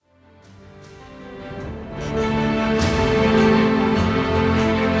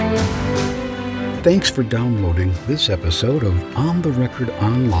Thanks for downloading this episode of On the Record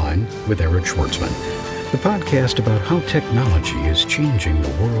Online with Eric Schwartzman, the podcast about how technology is changing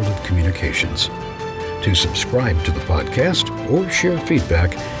the world of communications. To subscribe to the podcast or share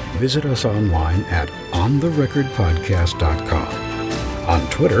feedback, visit us online at ontherecordpodcast.com, on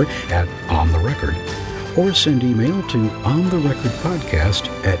Twitter at ontherecord, or send email to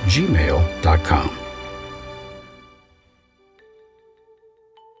ontherecordpodcast@gmail.com.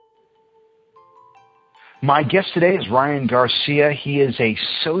 My guest today is Ryan Garcia. He is a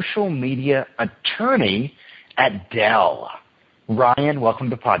social media attorney at Dell. Ryan, welcome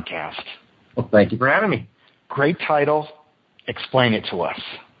to the podcast. Well, thank you for having me. Great title. Explain it to us.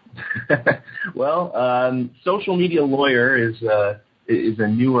 Well, social media lawyer is a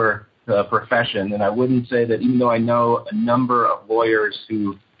newer profession, and I wouldn't say that even though I know a number of lawyers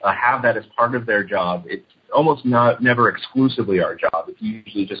who have that as part of their job, it's almost never exclusively our job. It's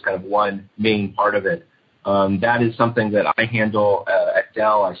usually just kind of one main part of it. That is something that I handle at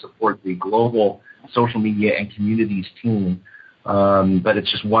Dell. I support the global social media and communities team, but it's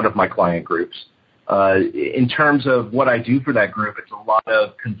just one of my client groups. In terms of what I do for that group, it's a lot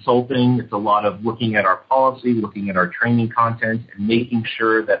of consulting. It's a lot of looking at our policy, looking at our training content, and making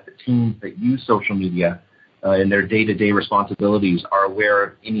sure that the teams that use social media in their day-to-day responsibilities are aware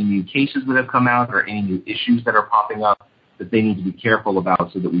of any new cases that have come out or any new issues that are popping up that they need to be careful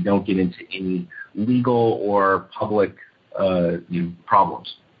about so that we don't get into any legal or public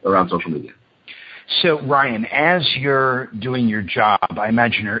problems around social media. So, Ryan, as you're doing your job, I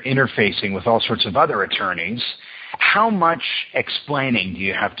imagine you're interfacing with all sorts of other attorneys. How much explaining do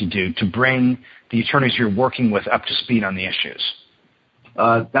you have to do to bring the attorneys you're working with up to speed on the issues?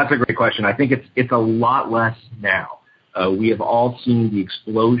 That's a great question. I think it's a lot less now. We have all seen the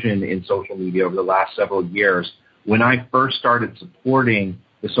explosion in social media over the last several years. When I first started supporting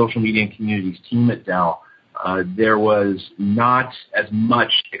the social media and communities team at Dell, there was not as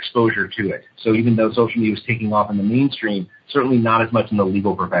much exposure to it. So even though social media was taking off in the mainstream, certainly not as much in the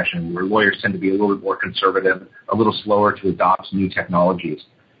legal profession, where lawyers tend to be a little bit more conservative, a little slower to adopt new technologies.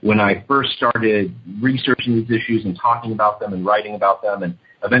 When I first started researching these issues and talking about them and writing about them, and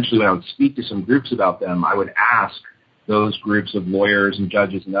eventually when I would speak to some groups about them, I would ask those groups of lawyers and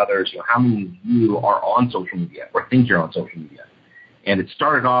judges and others, how many of you are on social media or think you're on social media? And it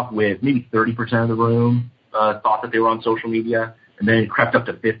started off with maybe 30% of the room thought that they were on social media, and then it crept up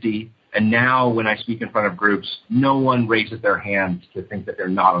to 50. And now when I speak in front of groups, no one raises their hand to think that they're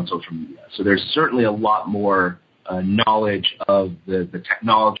not on social media. So there's certainly a lot more knowledge of the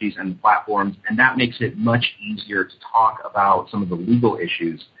technologies and the platforms, and that makes it much easier to talk about some of the legal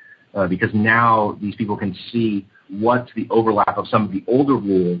issues because now these people can see what's the overlap of some of the older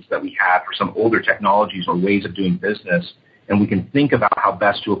rules that we have for some older technologies or ways of doing business, and we can think about how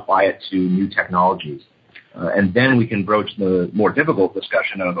best to apply it to new technologies. And then we can broach the more difficult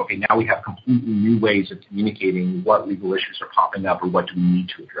discussion of, okay, now we have completely new ways of communicating what legal issues are popping up or what do we need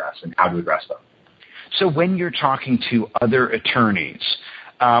to address and how to address them. So when you're talking to other attorneys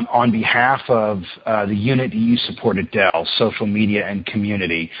on behalf of the unit that you support at Dell, social media and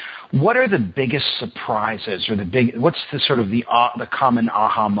community, what are the biggest surprises or what's the sort of the common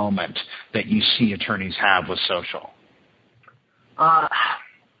aha moment that you see attorneys have with social?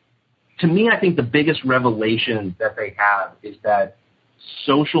 To me, I think the biggest revelation that they have is that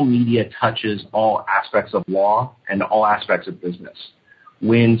social media touches all aspects of law and all aspects of business.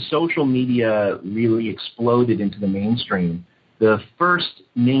 When social media really exploded into the mainstream, the first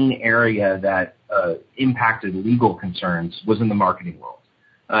main area that impacted legal concerns was in the marketing world.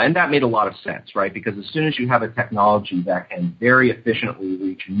 And that made a lot of sense, right? Because as soon as you have a technology that can very efficiently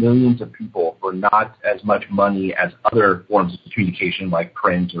reach millions of people for not as much money as other forms of communication like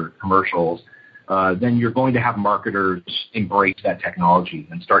print or commercials, then you're going to have marketers embrace that technology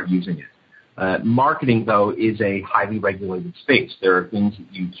and start using it. Marketing, though, is a highly regulated space. There are things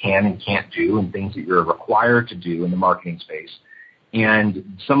that you can and can't do and things that you're required to do in the marketing space. And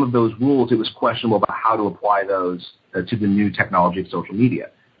some of those rules, it was questionable about how to apply those to the new technology of social media.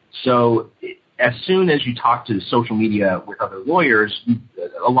 So as soon as you talk to social media with other lawyers,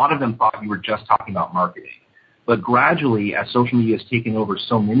 a lot of them thought you were just talking about marketing. But gradually, as social media has taken over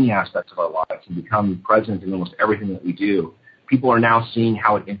so many aspects of our lives and become present in almost everything that we do, people are now seeing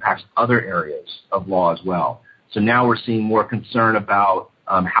how it impacts other areas of law as well. So now we're seeing more concern about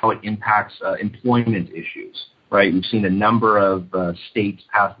how it impacts employment issues, right? We've seen a number of states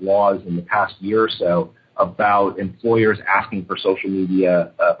pass laws in the past year or so about employers asking for social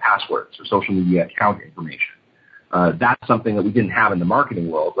media passwords or social media account information. That's something that we didn't have in the marketing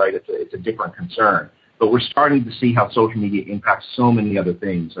world, right? It's a different concern. But we're starting to see how social media impacts so many other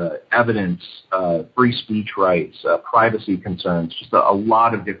things, evidence, free speech rights, privacy concerns, just a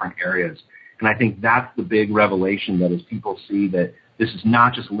lot of different areas. And I think that's the big revelation, that as people see that this is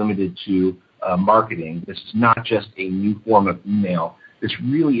not just limited to marketing, this is not just a new form of email, this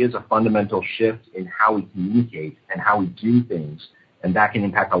really is a fundamental shift in how we communicate and how we do things. And that can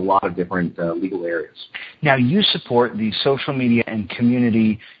impact a lot of different legal areas. Now, you support the Social Media and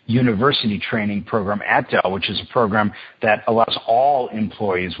Community University Training Program at Dell, which is a program that allows all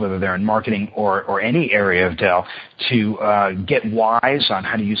employees, whether they're in marketing or any area of Dell, to get wise on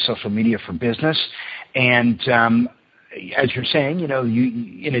how to use social media for business. And as you're saying,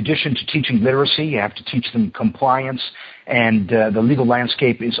 you in addition to teaching literacy, you have to teach them compliance, and the legal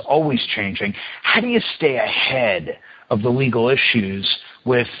landscape is always changing. How do you stay ahead of the legal issues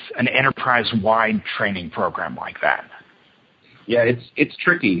with an enterprise-wide training program like that? Yeah, it's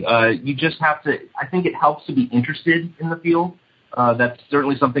tricky. You just have to, I think it helps to be interested in the field. That's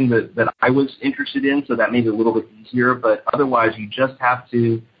certainly something that I was interested in, so that made it a little bit easier. But otherwise, you just have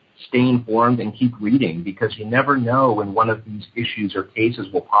to stay informed and keep reading, because you never know when one of these issues or cases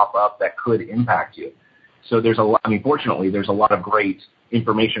will pop up that could impact you. So there's fortunately, there's a lot of great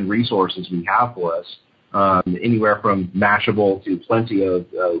information resources we have for us. Anywhere from Mashable to plenty of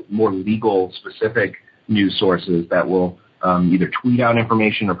more legal specific news sources that will either tweet out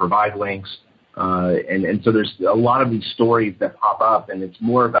information or provide links. And so there's a lot of these stories that pop up, and it's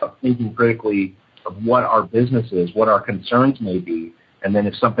more about thinking critically of what our business is, what our concerns may be, and then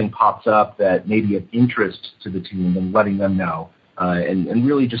if something pops up that may be of interest to the team, then letting them know. And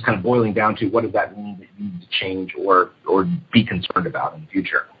really just kind of boiling down to what does that mean that you need to change or be concerned about in the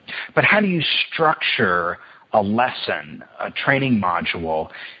future. But how do you structure a lesson, a training module,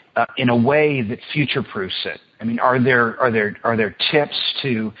 in a way that future-proofs it? I mean, are there tips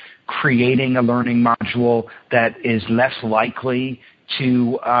to creating a learning module that is less likely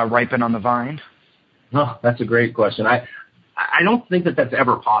to ripen on the vine? Oh, that's a great question. I don't think that that's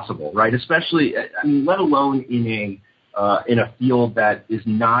ever possible, right? Especially, let alone in a field that is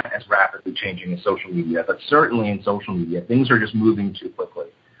not as rapidly changing as social media, but certainly in social media, things are just moving too quickly.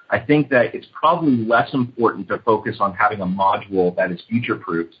 I think that it's probably less important to focus on having a module that is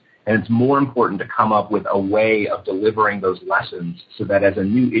future-proofed, and it's more important to come up with a way of delivering those lessons so that as a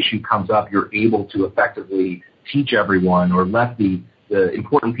new issue comes up, you're able to effectively teach everyone or let the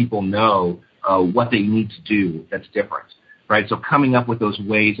important people know what they need to do that's different. Right? So coming up with those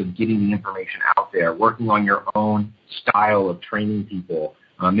ways of getting the information out there, working on your own style of training people,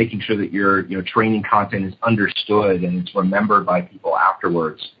 making sure that your training content is understood and it's remembered by people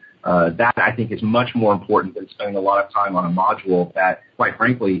afterwards. That, I think, is much more important than spending a lot of time on a module that, quite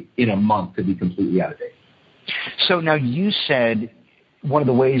frankly, in a month could be completely out of date. So now you said one of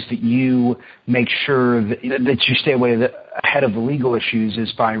the ways that you make sure that you stay ahead of the legal issues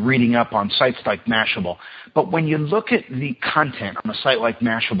is by reading up on sites like Mashable. But when you look at the content on a site like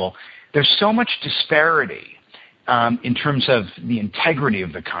Mashable, there's so much disparity in terms of the integrity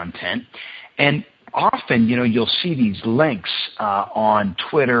of the content. And often, you'll see these links on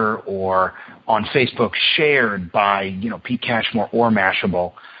Twitter or on Facebook shared by, Pete Cashmore or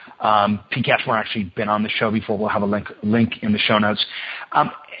Mashable. Pete Cashmore actually been on the show before. We'll have a link in the show notes.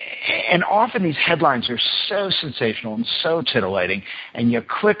 And often these headlines are so sensational and so titillating, and you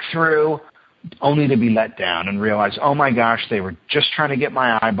click through only to be let down and realize, oh my gosh, they were just trying to get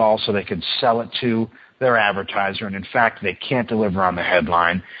my eyeball so they could sell it to their advertiser, and in fact, they can't deliver on the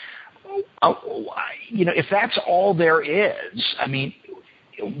headline. If that's all there is, I mean,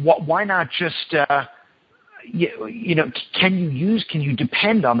 why not just can you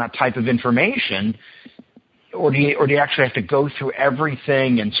depend on that type of information, or do you actually have to go through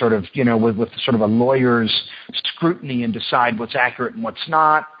everything and sort of, with sort of a lawyer's scrutiny and decide what's accurate and what's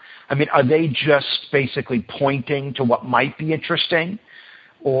not? I mean, are they just basically pointing to what might be interesting,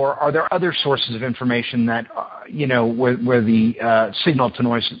 or are there other sources of information that, where the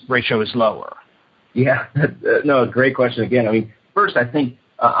signal-to-noise ratio is lower? Yeah, no, great question again. I mean, first, I think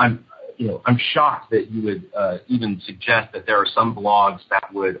I'm shocked that you would even suggest that there are some blogs that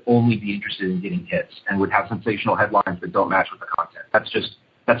would only be interested in getting hits and would have sensational headlines that don't match with the content.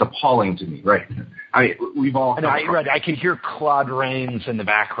 That's appalling to me, right? I mean, we've all. I can hear Claude Rains in the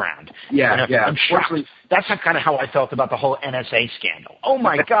background. Yeah. I'm shocked. That's kind of how I felt about the whole NSA scandal. Oh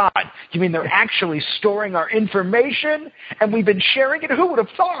my God! You mean they're actually storing our information and we've been sharing it? Who would have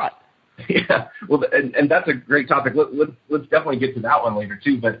thought? Yeah, well, and that's a great topic. Let's definitely get to that one later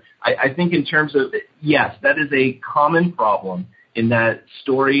too. But I think in terms of, yes, that is a common problem in that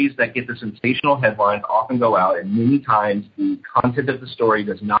stories that get the sensational headlines often go out, and many times the content of the story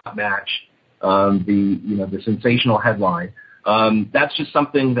does not match the sensational headline. That's just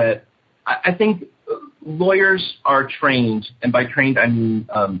something that I think lawyers are trained, and by trained I mean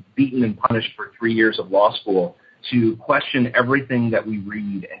beaten and punished for 3 years of law school, to question everything that we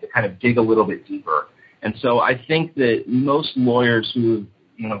read and to kind of dig a little bit deeper. And so I think that most lawyers who,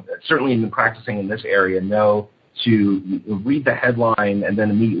 certainly have been practicing in this area know to read the headline and then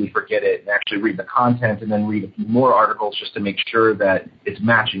immediately forget it and actually read the content and then read a few more articles just to make sure that it's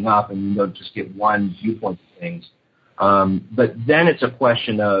matching up and you don't just get one viewpoint of things. But then it's a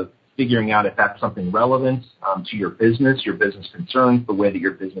question of figuring out if that's something relevant to your business concerns, the way that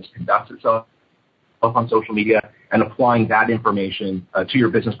your business conducts itself on social media, and applying that information to your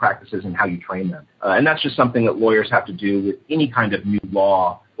business practices and how you train them. And that's just something that lawyers have to do with any kind of new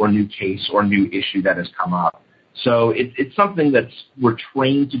law or new case or new issue that has come up. So it's something that we're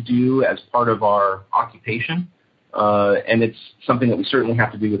trained to do as part of our occupation, and it's something that we certainly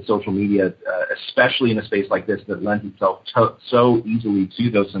have to do with social media, especially in a space like this that lends itself so easily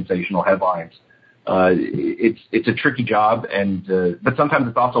to those sensational headlines. It's a tricky job, but sometimes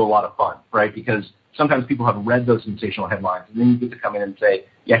it's also a lot of fun, right? Because sometimes people have read those sensational headlines, and then you get to come in and say,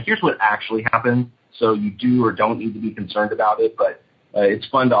 yeah, here's what actually happened, so you do or don't need to be concerned about it, but it's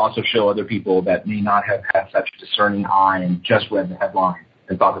fun to also show other people that may not have had such a discerning eye and just read the headline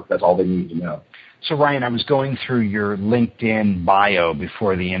and thought that that's all they needed to know. So, Ryan, I was going through your LinkedIn bio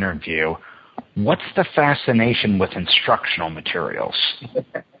before the interview. What's the fascination with instructional materials?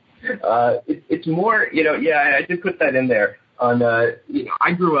 It's more, I did put that in there.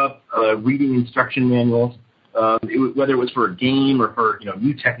 I grew up reading instruction manuals, whether it was for a game or for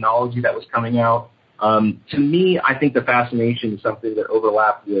new technology that was coming out. To me, I think the fascination is something that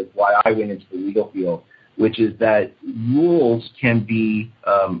overlapped with why I went into the legal field, which is that rules can be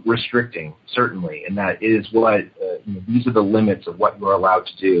restricting, certainly, and that is what these are the limits of what you're allowed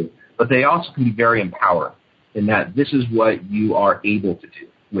to do. But they also can be very empowering in that this is what you are able to do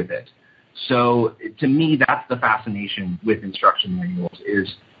with it. So to me, that's the fascination with instruction manuals is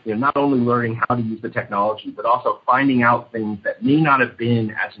not only learning how to use the technology, but also finding out things that may not have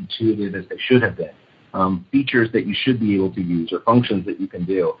been as intuitive as they should have been, features that you should be able to use or functions that you can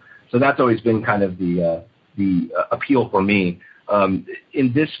do. So that's always been kind of the appeal for me.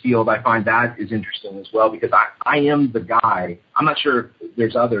 In this field, I find that is interesting as well because I am the guy. I'm not sure if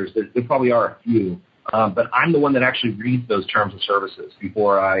there's others. There probably are a few. But I'm the one that actually reads those terms of services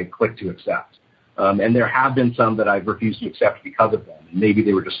before I click to accept. And there have been some that I've refused to accept because of them. Maybe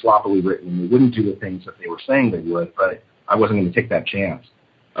they were just sloppily written and they wouldn't do the things that they were saying they would, but I wasn't going to take that chance.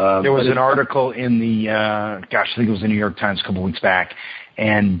 There was an article in the, I think it was the New York Times a couple weeks back,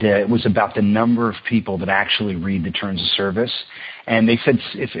 and it was about the number of people that actually read the terms of service. And they said,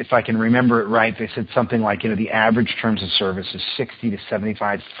 if I can remember it right, they said something like, the average terms of service is 60 to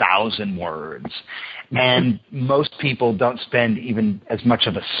 75,000 words. And most people don't spend even as much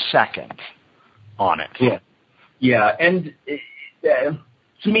of a second on it. Yeah. And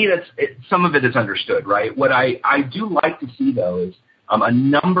to me, some of it is understood, right? What I do like to see, though, is a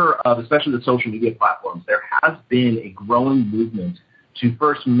number of, especially the social media platforms, there has been a growing movement to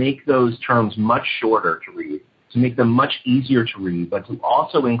first make those terms much shorter to read, to make them much easier to read, but to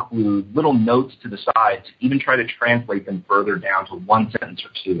also include little notes to the side to even try to translate them further down to one sentence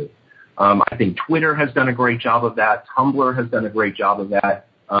or two. I think Twitter has done a great job of that. Tumblr has done a great job of that.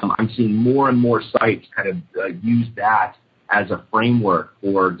 I'm seeing more and more sites kind of use that as a framework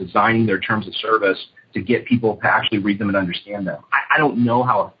for designing their terms of service to get people to actually read them and understand them. I don't know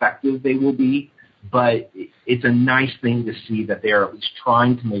how effective they will be, but it's a nice thing to see that they are at least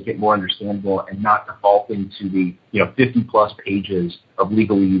trying to make it more understandable and not defaulting to the 50-plus pages of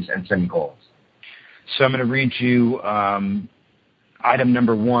legalese and semicolons. So I'm going to read you item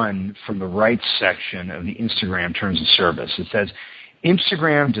number 1 from the rights section of the Instagram Terms of Service. It says,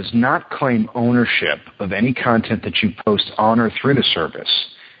 Instagram does not claim ownership of any content that you post on or through the service.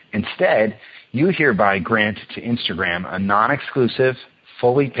 Instead, you hereby grant to Instagram a non-exclusive,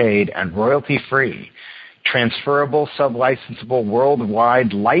 fully paid, and royalty-free, transferable, sub-licensable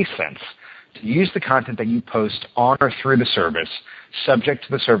worldwide license to use the content that you post on or through the service, subject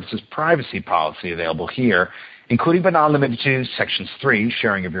to the service's privacy policy available here, including but not limited to Sections 3,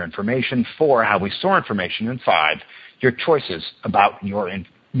 sharing of your information, 4, how we store information, and 5, your choices about your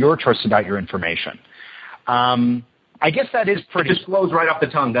information. I guess that is pretty... It just flows right off the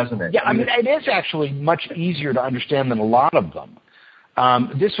tongue, doesn't it? Yeah, I mean, it is actually much easier to understand than a lot of them.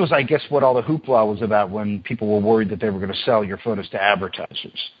 This was, I guess, what all the hoopla was about when people were worried that they were going to sell your photos to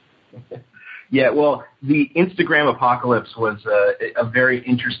advertisers. Yeah, well, the Instagram apocalypse was a very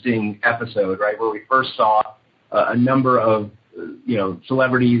interesting episode, right, where we first saw a number of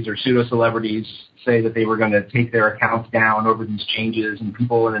celebrities or pseudo-celebrities say that they were going to take their accounts down over these changes and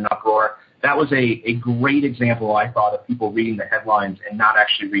people in an uproar. That was a great example, I thought, of people reading the headlines and not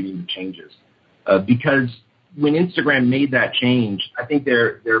actually reading the changes. Because when Instagram made that change, I think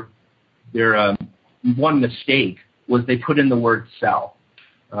their one mistake was they put in the word sell.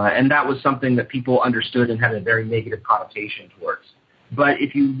 And that was something that people understood and had a very negative connotation towards. But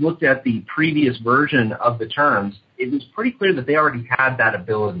if you looked at the previous version of the terms, it was pretty clear that they already had that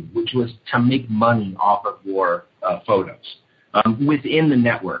ability, which was to make money off of your photos within the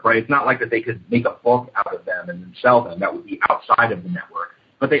network, right? It's not like that they could make a book out of them and then sell them. That would be outside of the network.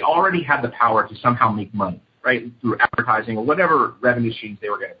 But they already had the power to somehow make money, right, through advertising or whatever revenue streams they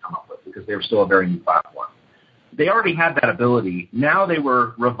were going to come up with, because they were still a very new platform. They already had that ability. Now they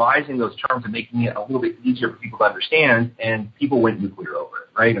were revising those terms and making it a little bit easier for people to understand, and people went nuclear over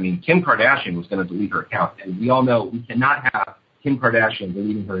it, right? I mean, Kim Kardashian was going to delete her account, and we all know we cannot have Kim Kardashian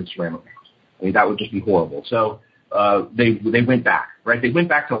deleting her Instagram account. I mean, that would just be horrible. So they went back, right? They went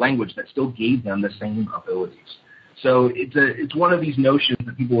back to language that still gave them the same abilities. So it's one of these notions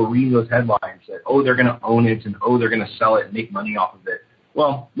that people were reading those headlines that, oh, they're going to own it, and oh, they're going to sell it and make money off of it.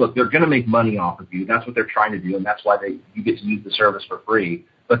 Well, look, they're going to make money off of you. That's what they're trying to do, and that's why you get to use the service for free.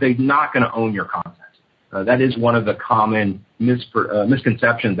 But they're not going to own your content. That is one of the common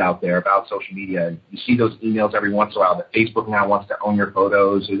misconceptions out there about social media. You see those emails every once in a while that Facebook now wants to own your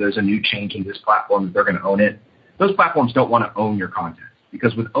photos, or there's a new change in this platform that they're going to own it. Those platforms don't want to own your content,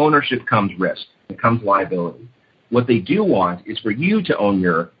 because with ownership comes risk. It comes liability. What they do want is for you to own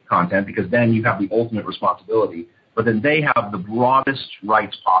your content, because then you have the ultimate responsibility. But then they have the broadest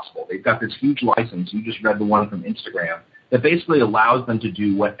rights possible. They've got this huge license. You just read the one from Instagram that basically allows them to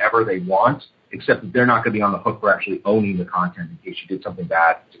do whatever they want, except that they're not going to be on the hook for actually owning the content in case you did something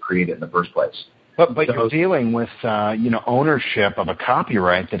bad to create it in the first place. But you're dealing with ownership of a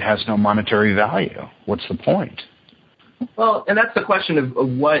copyright that has no monetary value. What's the point? Well, and that's the question of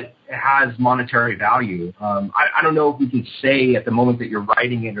what has monetary value. I don't know if we can say at the moment that you're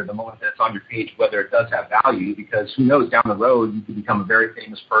writing it or the moment that it's on your page whether it does have value, because who knows, down the road you could become a very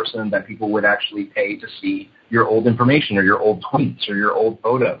famous person that people would actually pay to see your old information or your old tweets or your old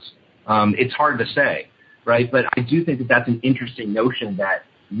photos. It's hard to say, right? But I do think that that's an interesting notion that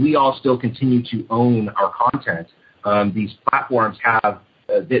we all still continue to own our content. These platforms have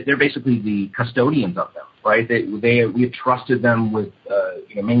they're basically the custodians of them, right? We have trusted them with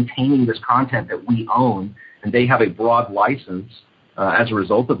maintaining this content that we own, and they have a broad license as a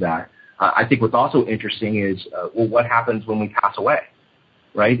result of that. I think what's also interesting is, what happens when we pass away,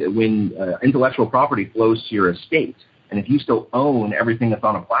 right? When intellectual property flows to your estate, and if you still own everything that's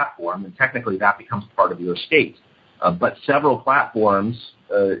on a platform, then technically that becomes part of your estate. But several platforms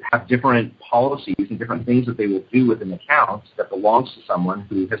have different policies and different things that they will do with an account that belongs to someone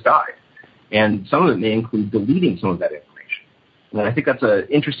who has died. And some of it may include deleting some of that information. And I think that's an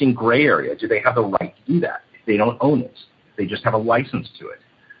interesting gray area. Do they have the right to do that if they don't own it? If they just have a license to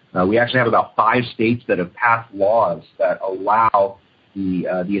it? We actually have about 5 states that have passed laws that allow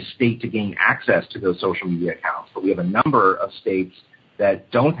the estate to gain access to those social media accounts. But we have a number of states that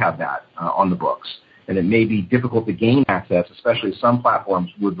don't have that on the books. And it may be difficult to gain access, especially some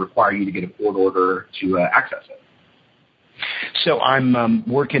platforms would require you to get a court order to access it. So I'm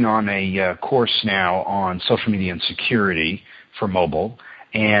working on a course now on social media and security for mobile,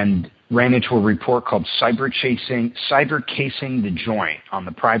 and ran into a report called Cyber Casing the Joint on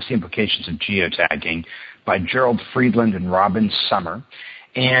the Privacy Implications of Geotagging by Gerald Friedland and Robin Summer.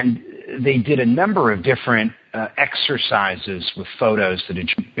 And they did a number of different exercises with photos that had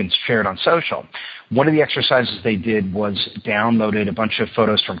been shared on social. One of the exercises they did was downloaded a bunch of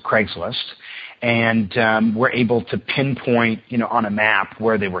photos from Craigslist and were able to pinpoint, on a map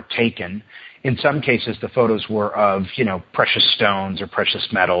where they were taken. In some cases, the photos were of, precious stones or precious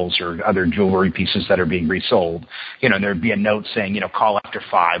metals or other jewelry pieces that are being resold. There'd be a note saying, call after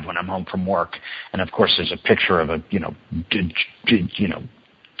 5 when I'm home from work. And of course, there's a picture of a,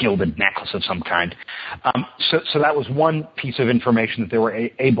 gilded necklace of some kind. So that was one piece of information that they were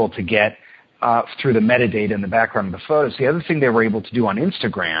able to get through the metadata in the background of the photos. The other thing they were able to do on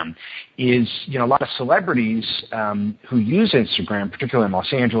Instagram is, a lot of celebrities who use Instagram, particularly in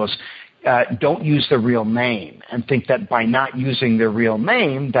Los Angeles, don't use their real name and think that by not using their real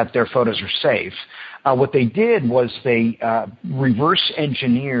name that their photos are safe. What they did was they reverse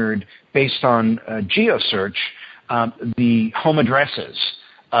engineered, based on GeoSearch, the home addresses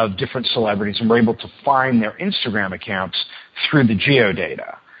of different celebrities and were able to find their Instagram accounts through the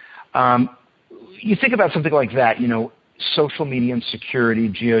geodata. You think about something like that, social media and security,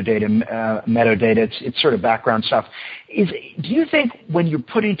 geodata, metadata. It's sort of background stuff. Do you think when you're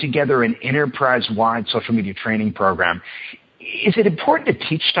putting together an enterprise-wide social media training program, is it important to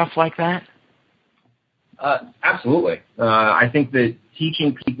teach stuff like that? Absolutely. I think that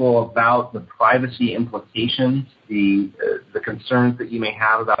teaching people about the privacy implications, the concerns that you may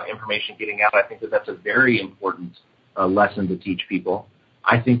have about information getting out, I think that that's a very important lesson to teach people.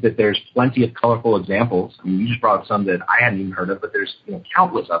 I think that there's plenty of colorful examples. I mean, you just brought up some that I hadn't even heard of, but there's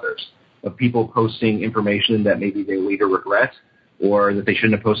countless others of people posting information that maybe they later regret or that they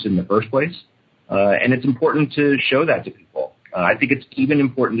shouldn't have posted in the first place. And it's important to show that to people. I think it's even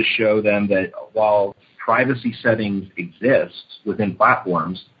important to show them that while privacy settings exist within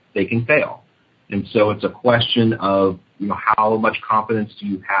platforms, they can fail. And so it's a question of, how much confidence do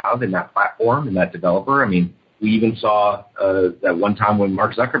you have in that platform, in that developer? I mean, we even saw that one time when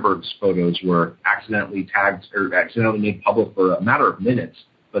Mark Zuckerberg's photos were accidentally tagged or accidentally made public for a matter of minutes,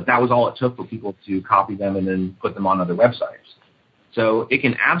 but that was all it took for people to copy them and then put them on other websites. So it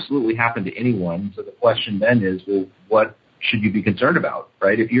can absolutely happen to anyone. So the question then is, well, what should you be concerned about,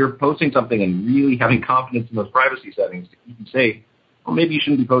 right? If you're posting something and really having confidence in those privacy settings to keep you safe, well, maybe you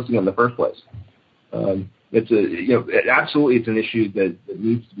shouldn't be posting it in the first place. Absolutely, it's an issue that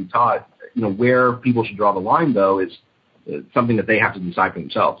needs to be taught. Where people should draw the line, though, is something that they have to decide for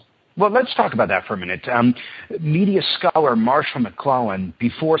themselves. Well, let's talk about that for a minute. Media scholar Marshall McLuhan,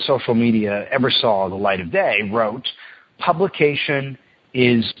 before social media ever saw the light of day, wrote, "Publication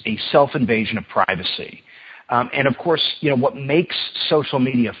is a self-invasion of privacy." And of course, what makes social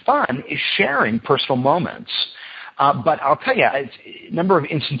media fun is sharing personal moments. But I'll tell you, a number of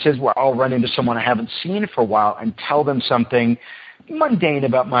instances where I'll run into someone I haven't seen for a while and tell them something mundane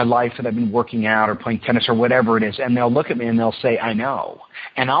about my life that I've been working out or playing tennis or whatever it is, and they'll look at me and they'll say, "I know."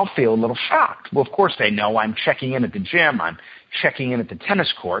 And I'll feel a little shocked. Well, of course they know I'm checking in at the gym, I'm checking in at the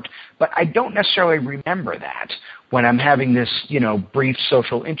tennis court, but I don't necessarily remember that when I'm having this, brief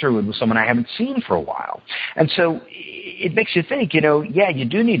social interlude with someone I haven't seen for a while. And so it makes you think, you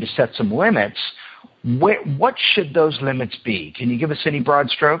do need to set some limits. What should those limits be? Can you give us any broad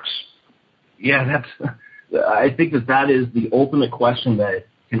strokes? Yeah, I think that is the ultimate question that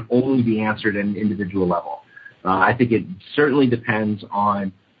can only be answered at an individual level. I think it certainly depends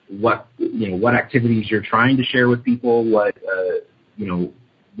on what activities you're trying to share with people, what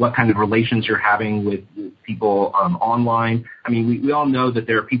kind of relations you're having with people online. I mean, we all know that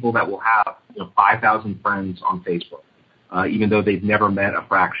there are people that will have 5,000 friends on Facebook, even though they've never met a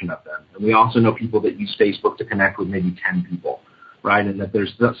fraction of them. And we also know people that use Facebook to connect with maybe 10 people, right? And that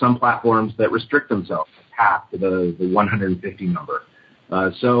there's some platforms that restrict themselves half to the 150 number.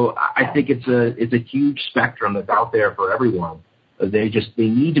 So I think it's a huge spectrum that's out there for everyone. They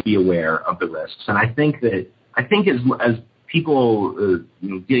need to be aware of the risks. And I think as people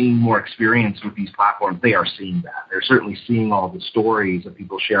getting more experience with these platforms, they are seeing that. They're certainly seeing all the stories of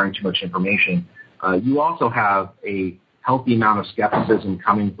people sharing too much information. You also have a healthy amount of skepticism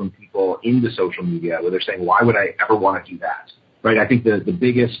coming from people into social media where they're saying, why would I ever want to do that? Right? I think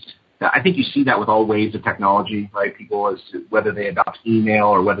I think you see that with all waves of technology, right? People, whether they adopt email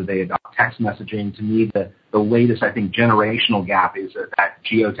or whether they adopt text messaging. To me, the latest, I think, generational gap is that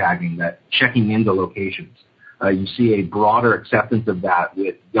geotagging, that checking into locations. You see a broader acceptance of that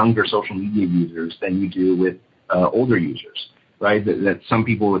with younger social media users than you do with older users, right? That some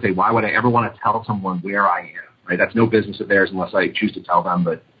people would say, why would I ever want to tell someone where I am, right? That's no business of theirs unless I choose to tell them.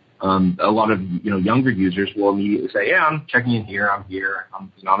 But a lot of younger users will immediately say, yeah, I'm checking in here, I'm here,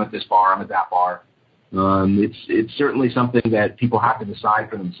 I'm at this bar, I'm at that bar. It's certainly something that people have to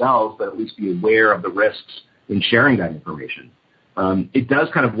decide for themselves, but at least be aware of the risks in sharing that information. It does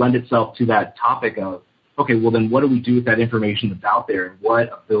kind of lend itself to that topic of, okay, well then what do we do with that information that's out there, and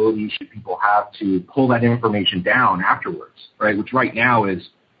what ability should people have to pull that information down afterwards, right? Which right now is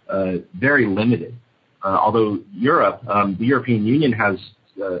very limited. Although Europe, the European Union has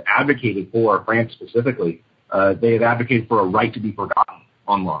advocated for, France specifically, they have advocated for a right to be forgotten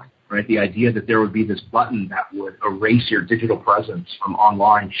online, right? The idea that there would be this button that would erase your digital presence from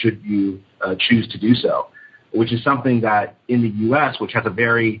online should you choose to do so, which is something that in the U.S., which has a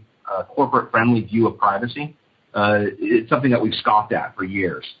very corporate-friendly view of privacy, it's something that we've scoffed at for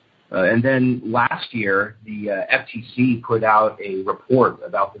years. And then last year, the FTC put out a report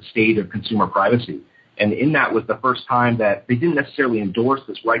about the state of consumer privacy. And in that was the first time that they didn't necessarily endorse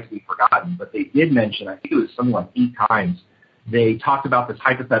this right to be forgotten, but they did mention, I think it was something like 8 times, they talked about this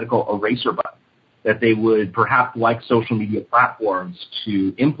hypothetical eraser button that they would perhaps like social media platforms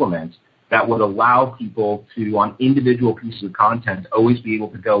to implement that would allow people to, on individual pieces of content, always be able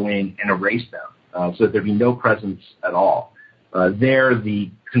to go in and erase them so that there'd be no presence at all. There, the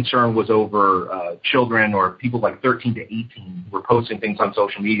concern was over children or people like 13 to 18 were posting things on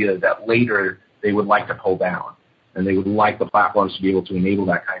social media that later they would like to pull down, and they would like the platforms to be able to enable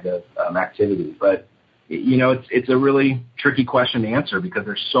that kind of activity. But it's a really tricky question to answer because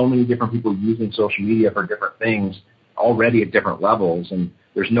there's so many different people using social media for different things already at different levels, and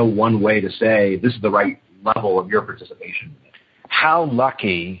there's no one way to say this is the right level of your participation. How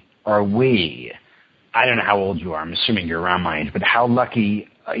lucky are we? I don't know how old you are. I'm assuming you're around my age, but how lucky,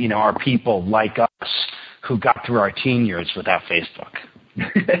 are people like us who got through our teen years without Facebook?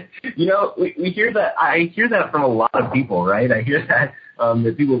 We hear that. I hear that from a lot of people, right? I hear that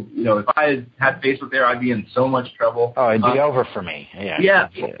people, if I had Facebook there, I'd be in so much trouble. Oh, it'd be over for me. Yeah.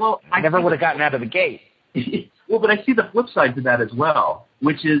 Well, I never would have gotten out of the gate. Well, but I see the flip side to that as well,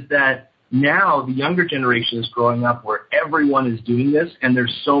 which is that now the younger generation is growing up where everyone is doing this, and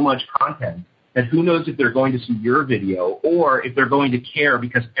there's so much content. And who knows if they're going to see your video or if they're going to care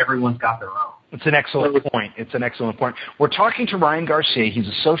because everyone's got their own. It's an excellent point. We're talking to Ryan Garcia. He's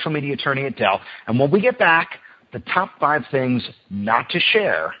a social media attorney at Dell. And when we get back, the top 5 things not to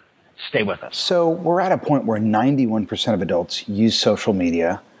share. Stay with us. So we're at a point where 91% of adults use social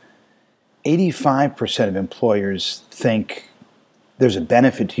media. 85% of employers think there's a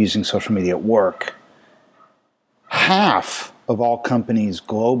benefit to using social media at work. Half of all companies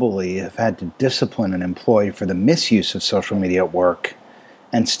globally have had to discipline an employee for the misuse of social media at work,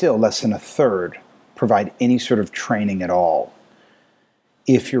 and still less than a third provide any sort of training at all.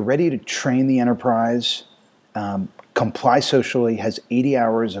 If you're ready to train the enterprise, Comply Socially has 80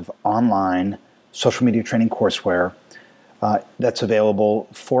 hours of online social media training courseware that's available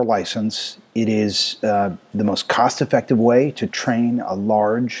for license. It is the most cost-effective way to train a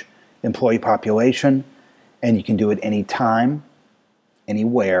large employee population, and you can do it anytime,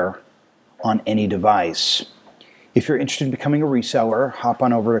 anywhere, on any device. If you're interested in becoming a reseller, hop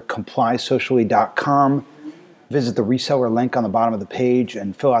on over to ComplySocially.com, visit the reseller link on the bottom of the page,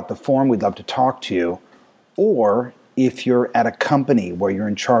 and fill out the form. We'd love to talk to you. Or if you're at a company where you're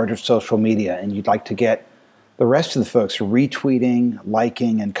in charge of social media and you'd like to get the rest of the folks retweeting,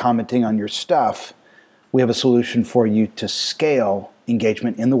 liking, and commenting on your stuff, we have a solution for you to scale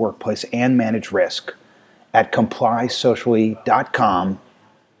engagement in the workplace and manage risk at ComplySocially.com.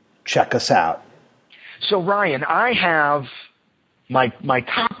 Check us out. So, Ryan, I have my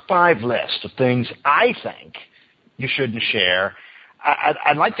top 5 list of things I think you shouldn't share.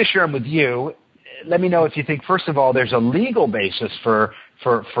 I'd like to share them with you. Let me know if you think, first of all, there's a legal basis for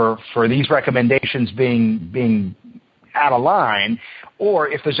these recommendations being out of line, or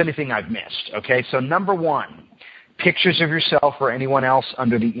if there's anything I've missed. Okay, so number 1, pictures of yourself or anyone else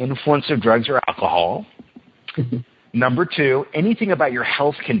under the influence of drugs or alcohol. Number 2, anything about your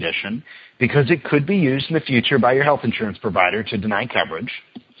health condition, because it could be used in the future by your health insurance provider to deny coverage.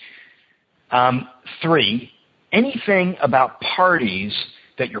 3, anything about parties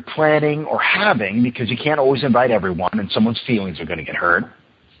that you're planning or having, because you can't always invite everyone and someone's feelings are going to get hurt.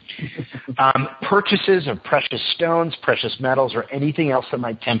 Purchases of precious stones, precious metals, or anything else that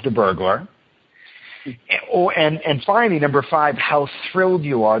might tempt a burglar. And finally, number 5, how thrilled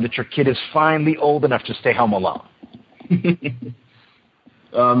you are that your kid is finally old enough to stay home alone.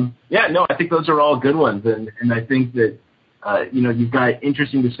 I think those are all good ones. And I think that, you've got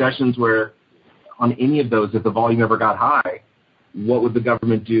interesting discussions where on any of those, if the volume ever got high, what would the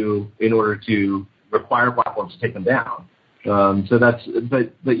government do in order to require platforms to take them down? All of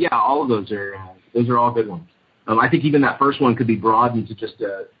those are all good ones. I think even that first one could be broadened to just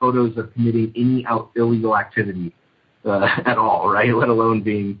photos of committing any illegal activity at all, right? Let alone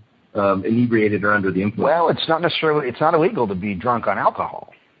being inebriated or under the influence. Well, it's not illegal to be drunk on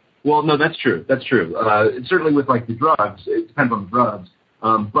alcohol. Well, no, that's true. Certainly with like the drugs, it depends on the drugs.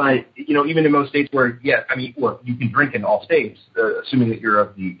 But even in most states where, you can drink in all states, assuming that you're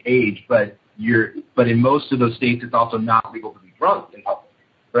of the age, but in most of those states, it's also not legal to be drunk in public,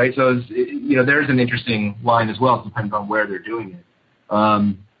 right? So there's an interesting line as well. It depends on where they're doing it.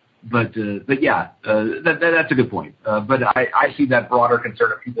 That's a good point. But I see that broader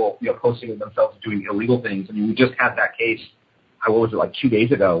concern of people, posting of themselves doing illegal things. I mean, we just had that case. What was it, like 2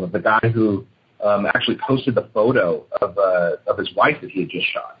 days ago, of the guy who actually posted the photo of his wife that he had just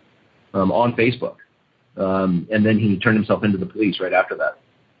shot on Facebook, and then he turned himself into the police right after that.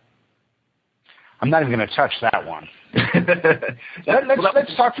 I'm not even going to touch that one.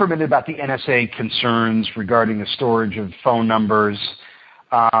 Let's talk for a minute about the NSA concerns regarding the storage of phone numbers.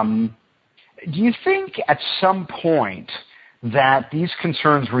 Do you think at some point that these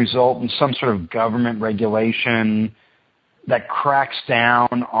concerns result in some sort of government regulation that cracks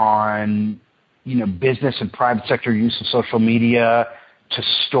down on business and private sector use of social media to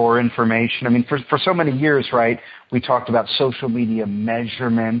store information? I mean, for so many years, right, we talked about social media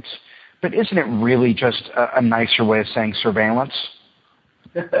measurement, but isn't it really just a nicer way of saying surveillance?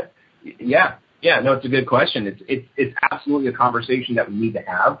 Yeah, no, it's a good question. It's absolutely a conversation that we need to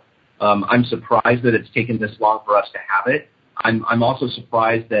have. I'm surprised that it's taken this long for us to have it. I'm also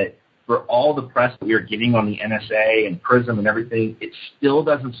surprised that for all the press that we are getting on the NSA and PRISM and everything, it still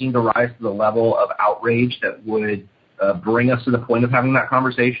doesn't seem to rise to the level of outrage that would bring us to the point of having that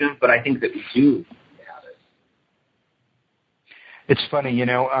conversation. But I think that we do need to have it. It's funny,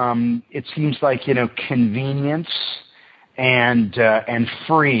 it seems like, convenience and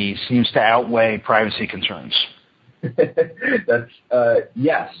free seems to outweigh privacy concerns. That's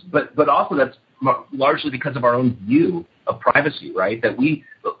yes, but also that's largely because of our own view of privacy, right? That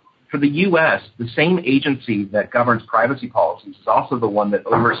for the U.S., the same agency that governs privacy policies is also the one that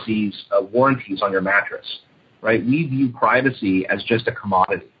oversees warranties on your mattress, right? We view privacy as just a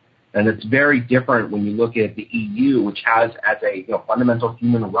commodity. And it's very different when you look at the EU, which has as a fundamental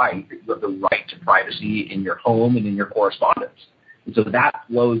human right that you have the right to privacy in your home and in your correspondence. And so that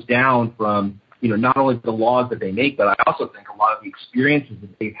flows down from not only the laws that they make, but I also think a lot of the experiences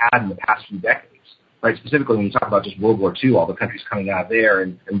that they've had in the past few decades, right? Specifically when you talk about just World War II, all the countries coming out of there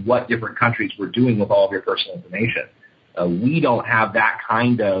and what different countries were doing with all of your personal information. We don't have that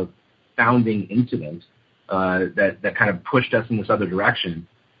kind of founding incident that kind of pushed us in this other direction.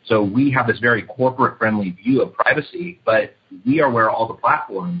 So we have this very corporate-friendly view of privacy, but we are where all the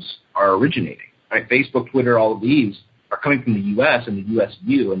platforms are originating, right? Facebook, Twitter, all of these are coming from the U.S. and the U.S.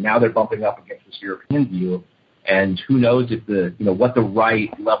 view, and now they're bumping up against this European view. And who knows if what the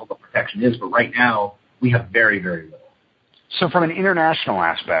right level of protection is. But right now, we have very, very little. So from an international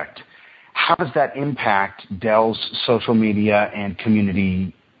aspect, how does that impact Dell's social media and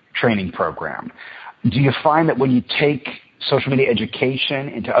community training program? Do you find that when you take social media education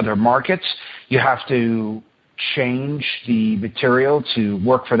into other markets, you have to change the material to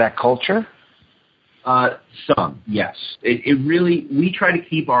work for that culture? Some, yes. It really, we try to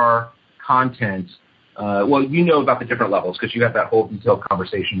keep our content, about the different levels because you have that whole detailed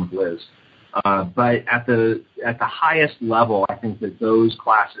conversation with Liz. But at the highest level, I think that those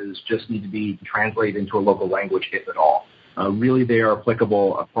classes just need to be translated into a local language, if at all. Really, they are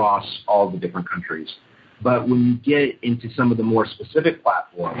applicable across all the different countries. But when you get into some of the more specific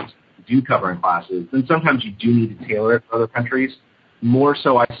platforms you do cover in classes, then sometimes you do need to tailor it for other countries. More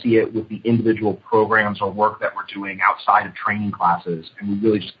so I see it with the individual programs or work that we're doing outside of training classes. And we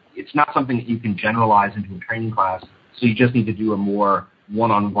really it's not something that you can generalize into a training class. So you just need to do a more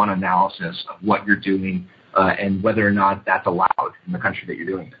one-on-one analysis of what you're doing and whether or not that's allowed in the country that you're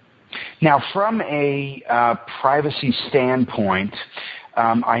doing it. Now, from a privacy standpoint,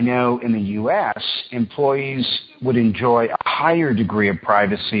 I know in the U.S., employees would enjoy a higher degree of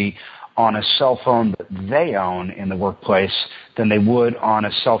privacy on a cell phone that they own in the workplace than they would on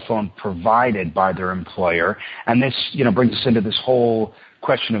a cell phone provided by their employer. And this, brings us into this whole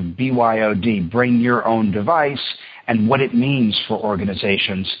question of BYOD, bring your own device, and what it means for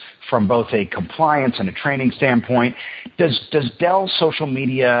organizations from both a compliance and a training standpoint. Does Dell's social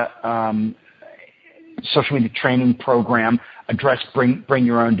media training program address bring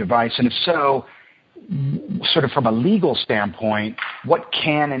your own device? And if so, sort of from a legal standpoint, what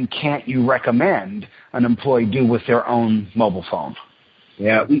can and can't you recommend an employee do with their own mobile phone?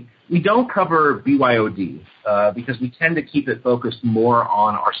 Yeah, we don't cover BYOD because we tend to keep it focused more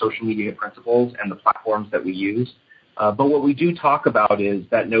on our social media principles and the platforms that we use. But what we do talk about is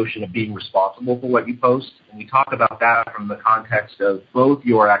that notion of being responsible for what you post. And we talk about that from the context of both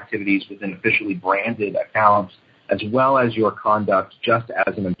your activities within officially branded accounts as well as your conduct just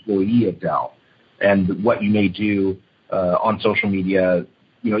as an employee of Dell and what you may do on social media,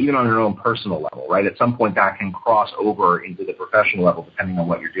 even on your own personal level, right? At some point that can cross over into the professional level depending on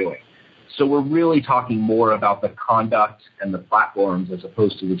what you're doing. So we're really talking more about the conduct and the platforms as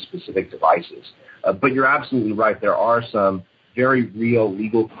opposed to the specific devices. But you're absolutely right. There are some very real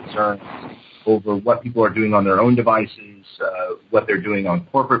legal concerns over what people are doing on their own devices, what they're doing on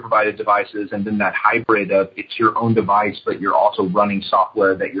corporate-provided devices, and then that hybrid of it's your own device, but you're also running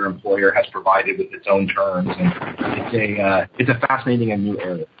software that your employer has provided with its own terms. And it's a fascinating and new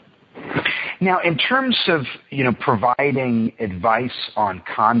area. Now, in terms of providing advice on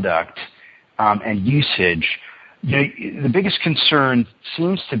conduct and usage, the biggest concern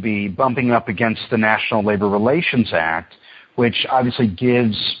seems to be bumping up against the National Labor Relations Act, which obviously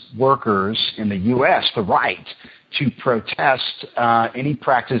gives workers in the U.S. the right to protest any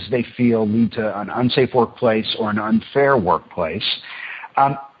practice they feel lead to an unsafe workplace or an unfair workplace.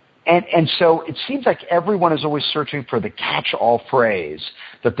 And so it seems like everyone is always searching for the catch-all phrase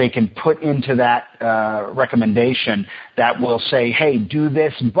that they can put into that recommendation that will say, hey, do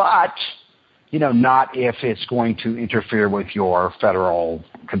this, but, not if it's going to interfere with your federal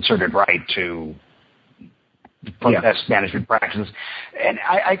concerted right to protest management practices. And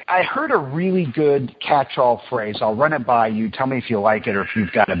I heard a really good catch-all phrase. I'll run it by you. Tell me if you like it or if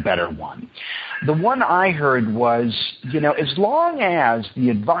you've got a better one. The one I heard was, as long as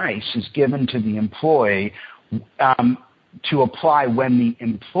the advice is given to the employee to apply when the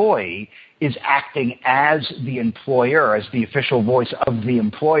employee is acting as the employer, as the official voice of the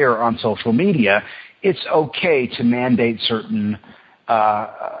employer on social media, it's okay to mandate certain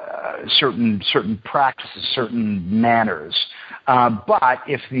practices, certain manners. But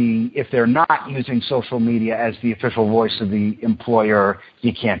if they're not using social media as the official voice of the employer,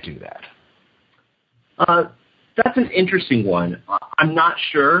 you can't do that. That's an interesting one. I'm not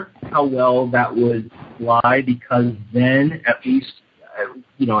sure how well that would fly because then at least,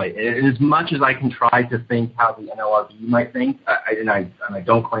 as much as I can try to think how the NLRB might think, and I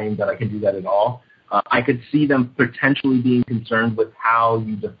don't claim that I can do that at all, I could see them potentially being concerned with how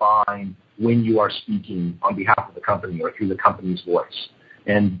you define when you are speaking on behalf of the company or through the company's voice.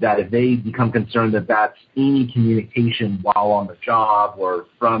 And that if they become concerned that that's any communication while on the job or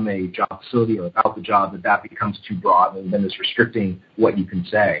from a job facility or about the job, that becomes too broad and then it's restricting what you can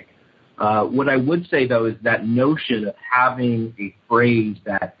say. What I would say, though, is that notion of having a phrase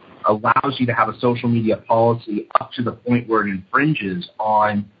that allows you to have a social media policy up to the point where it infringes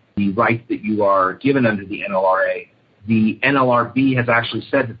on the rights that you are given under the NLRA, the NLRB has actually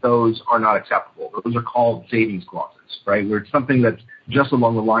said that those are not acceptable. Those are called savings clauses, right, where it's something that's just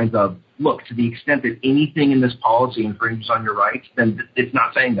along the lines of, look, to the extent that anything in this policy infringes on your rights, then it's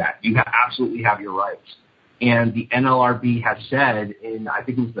not saying that. You absolutely have your rights. And the NLRB has said in, I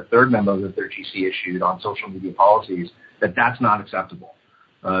think it was the third memo that their GC issued on social media policies, that that's not acceptable.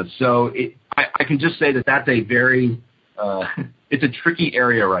 So I can just say that that's a very it's a tricky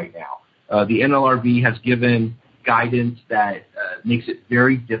area right now. The NLRB has given guidance that makes it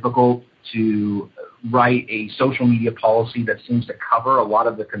very difficult to write a social media policy that seems to cover a lot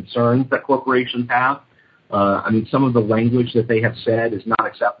of the concerns that corporations have. Some of the language that they have said is not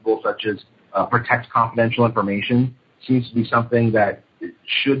acceptable, such as protect confidential information, seems to be something that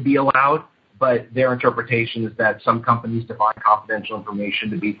should be allowed, but their interpretation is that some companies define confidential information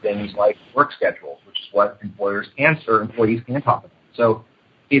to be things like work schedules, which is what employees can talk about. So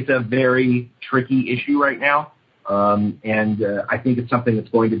it's a very tricky issue right now, and I think it's something that's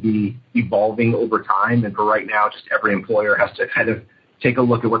going to be evolving over time, and for right now, just every employer has to kind of take a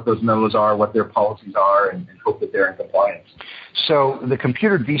look at what those memos are, what their policies are, and hope that they're in compliance. So the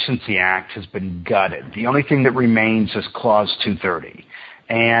Computer Decency Act has been gutted. The only thing that remains is Clause 230.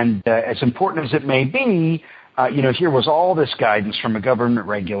 And as important as it may be, here was all this guidance from a government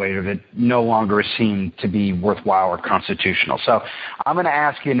regulator that no longer seemed to be worthwhile or constitutional. So I'm going to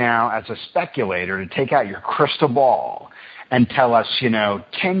ask you now, as a speculator, to take out your crystal ball and tell us,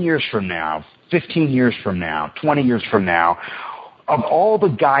 10 years from now, 15 years from now, 20 years from now, of all the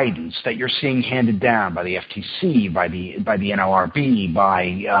guidance that you're seeing handed down by the FTC, by the NLRB, by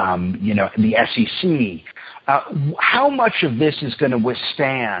the SEC, how much of this is going to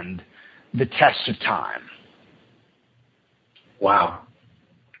withstand the test of time? Wow.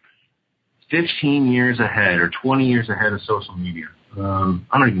 15 years ahead or 20 years ahead of social media. I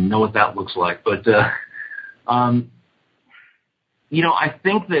don't even know what that looks like, but I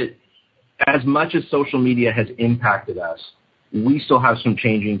think that as much as social media has impacted us, we still have some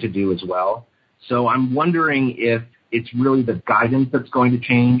changing to do as well. So I'm wondering if it's really the guidance that's going to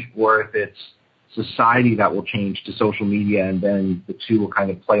change or if it's society that will change to social media, and then the two will kind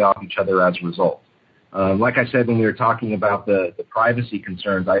of play off each other as a result. Like I said when we were talking about the privacy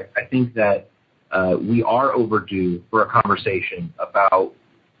concerns, I think that we are overdue for a conversation about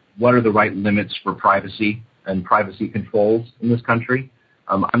what are the right limits for privacy and privacy controls in this country.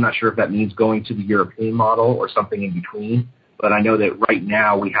 I'm not sure if that means going to the European model or something in between, but I know that right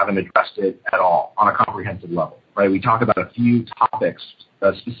now we haven't addressed it at all on a comprehensive level. Right? We talk about a few topics,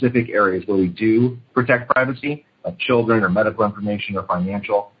 specific areas where we do protect privacy, like children or medical information or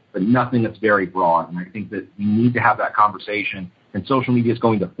financial, but nothing that's very broad. And I think that we need to have that conversation, and social media is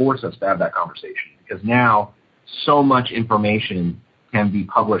going to force us to have that conversation because now so much information can be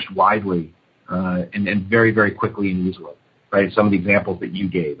published widely and very, very quickly and easily. Right? Some of the examples that you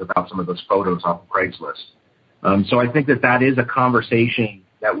gave about some of those photos off of Craigslist. So I think that is a conversation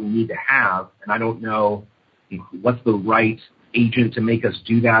that we need to have, and I don't know what's the right agent to make us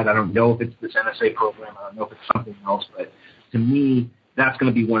do that. I don't know if it's this NSA program. I don't know if it's something else. But to me, that's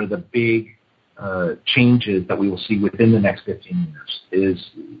going to be one of the big changes that we will see within the next 15 years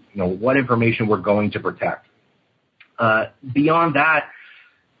is, what information we're going to protect. Beyond that,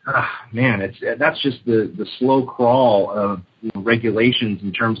 that's just the slow crawl of regulations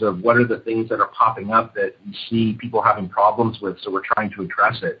in terms of what are the things that are popping up that we see people having problems with, so we're trying to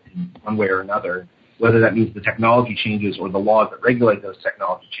address it in one way or another. Whether that means the technology changes or the laws that regulate those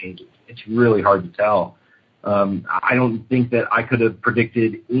technology changes, it's really hard to tell. I don't think that I could have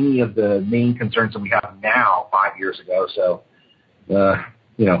predicted any of the main concerns that we have now 5 years ago. So,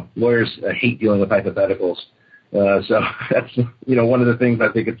 lawyers hate dealing with hypotheticals. So that's, one of the things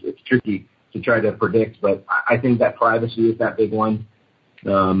I think it's tricky to try to predict. But I think that privacy is that big one.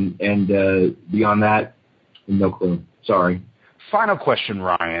 And beyond that, no clue. Sorry. Final question,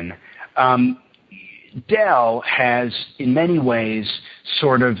 Ryan. Dell has, in many ways,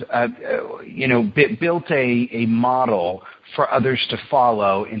 sort of, built a model for others to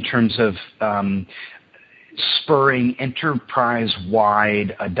follow in terms of spurring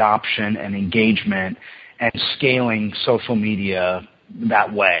enterprise-wide adoption and engagement and scaling social media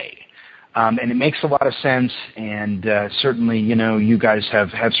that way. And it makes a lot of sense, and certainly, you guys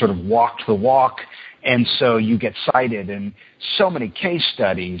have sort of walked the walk. And so you get cited in so many case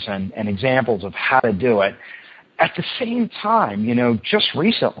studies and examples of how to do it. At the same time, just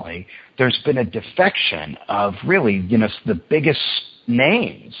recently, there's been a defection of really, the biggest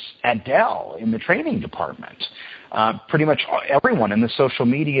names at Dell in the training department. Pretty much everyone in the social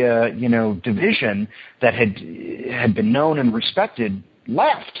media, division that had been known and respected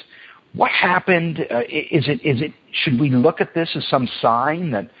left. What happened? Should we look at this as some sign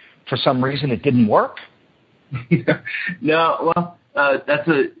that for some reason it didn't work? No, well, that's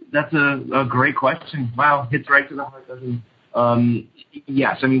a great question. Wow, hits right to the heart, doesn't it?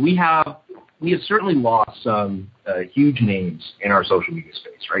 Yes, I mean we have certainly lost some huge names in our social media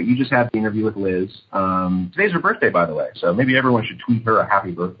space, right? You just had the interview with Liz. Today's her birthday, by the way, so maybe everyone should tweet her a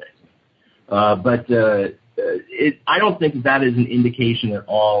happy birthday. But I don't think that is an indication at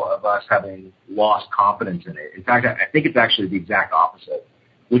all of us having lost confidence in it. In fact, I think it's actually the exact opposite,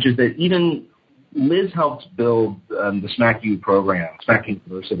 which is that even Liz helped build the SmackU program, Smack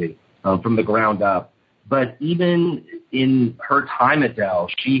University, from the ground up. But even in her time at Dell,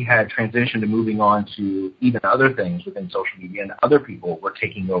 she had transitioned to moving on to even other things within social media, and other people were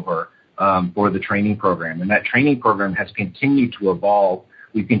taking over for the training program. And that training program has continued to evolve.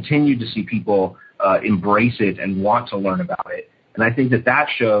 We've continued to see people embrace it and want to learn about it. And I think that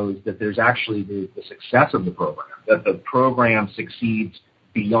shows that there's actually the success of the program, that the program succeeds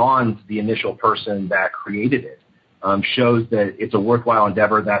beyond the initial person that created it, shows that it's a worthwhile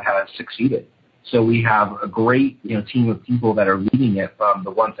endeavor that has succeeded. So we have a great team of people that are leading it, from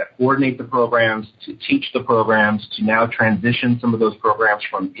the ones that coordinate the programs, to teach the programs, to now transition some of those programs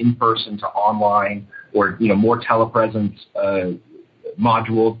from in-person to online, or more telepresence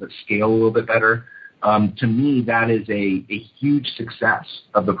modules that scale a little bit better. To me, that is a huge success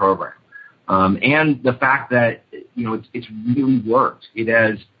of the program. And the fact that, it's really worked. It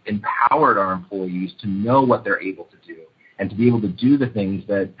has empowered our employees to know what they're able to do and to be able to do the things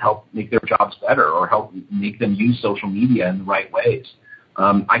that help make their jobs better or help make them use social media in the right ways.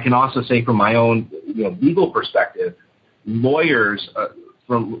 I can also say from my own legal perspective, lawyers,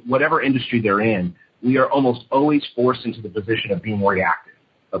 from whatever industry they're in, we are almost always forced into the position of being reactive,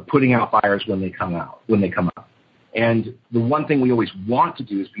 of putting out fires when they come up. And the one thing we always want to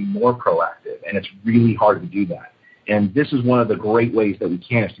do is be more proactive, and it's really hard to do that. And this is one of the great ways that we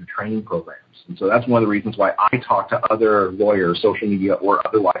can, is through training programs. And so that's one of the reasons why I talk to other lawyers, social media or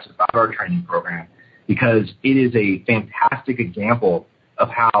otherwise, about our training program, because it is a fantastic example of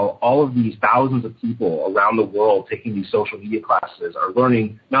how all of these thousands of people around the world taking these social media classes are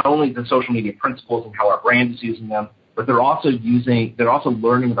learning not only the social media principles and how our brand is using them, but they're also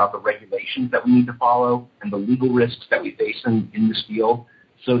learning about the regulations that we need to follow and the legal risks that we face in this field,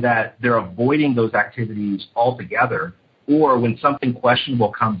 so that they're avoiding those activities altogether. Or when something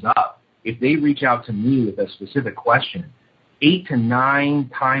questionable comes up, if they reach out to me with a specific question, 8 to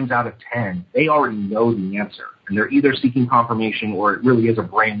 9 times out of 10, they already know the answer, and they're either seeking confirmation or it really is a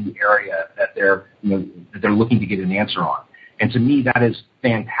brand new area that they're looking to get an answer on. And to me, that is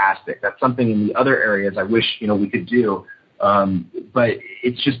fantastic. That's something in the other areas I wish we could do. But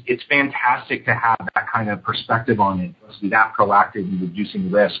it's fantastic to have that kind of perspective on it, to be that proactive in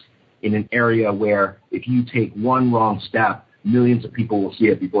reducing risk in an area where if you take one wrong step, millions of people will see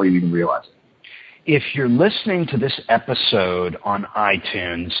it before you even realize it. If you're listening to this episode on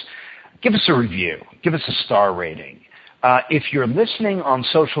iTunes, give us a review. Give us a star rating. If you're listening on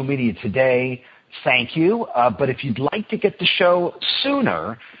social media today, thank you. But if you'd like to get the show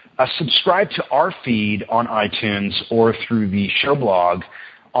sooner, subscribe to our feed on iTunes or through the show blog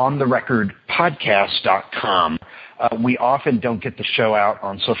ontherecordpodcast.com. We often don't get the show out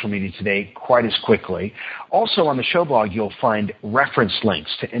on Social Media Today quite as quickly. Also on the show blog, you'll find reference links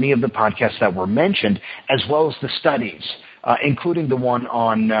to any of the podcasts that were mentioned, as well as the studies, including the one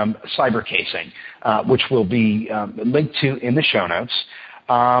on cyber casing, which will be linked to in the show notes.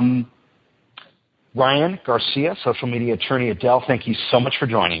 Ryan Garcia, social media attorney at Dell, thank you so much for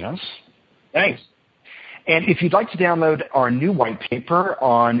joining us. Thanks. And if you'd like to download our new white paper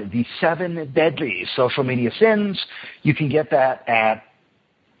on the 7 deadly social media sins, you can get that at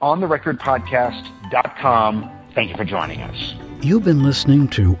ontherecordpodcast.com. Thank you for joining us. You've been listening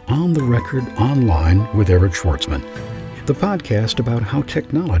to On the Record Online with Eric Schwartzman, the podcast about how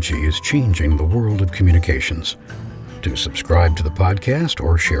technology is changing the world of communications. To subscribe to the podcast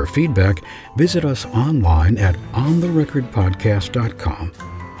or share feedback, visit us online at ontherecordpodcast.com,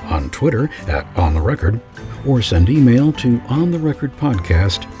 on Twitter at ontherecord, or send email to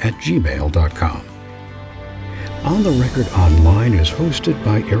ontherecordpodcast@gmail.com. On the Record Online is hosted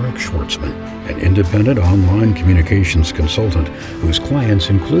by Eric Schwartzman, an independent online communications consultant whose clients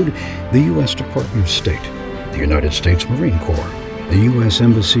include the U.S. Department of State, the United States Marine Corps, the U.S.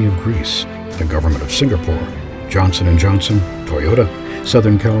 Embassy of Greece, the Government of Singapore, Johnson & Johnson, Toyota,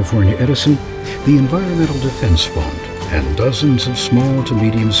 Southern California Edison, the Environmental Defense Fund, and dozens of small to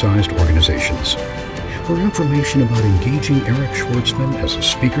medium-sized organizations. For information about engaging Eric Schwartzman as a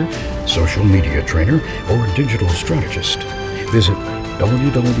speaker, social media trainer, or digital strategist, visit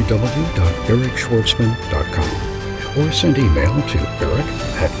www.ericschwartzman.com or send email to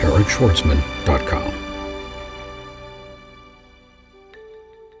eric@ericschwartzman.com.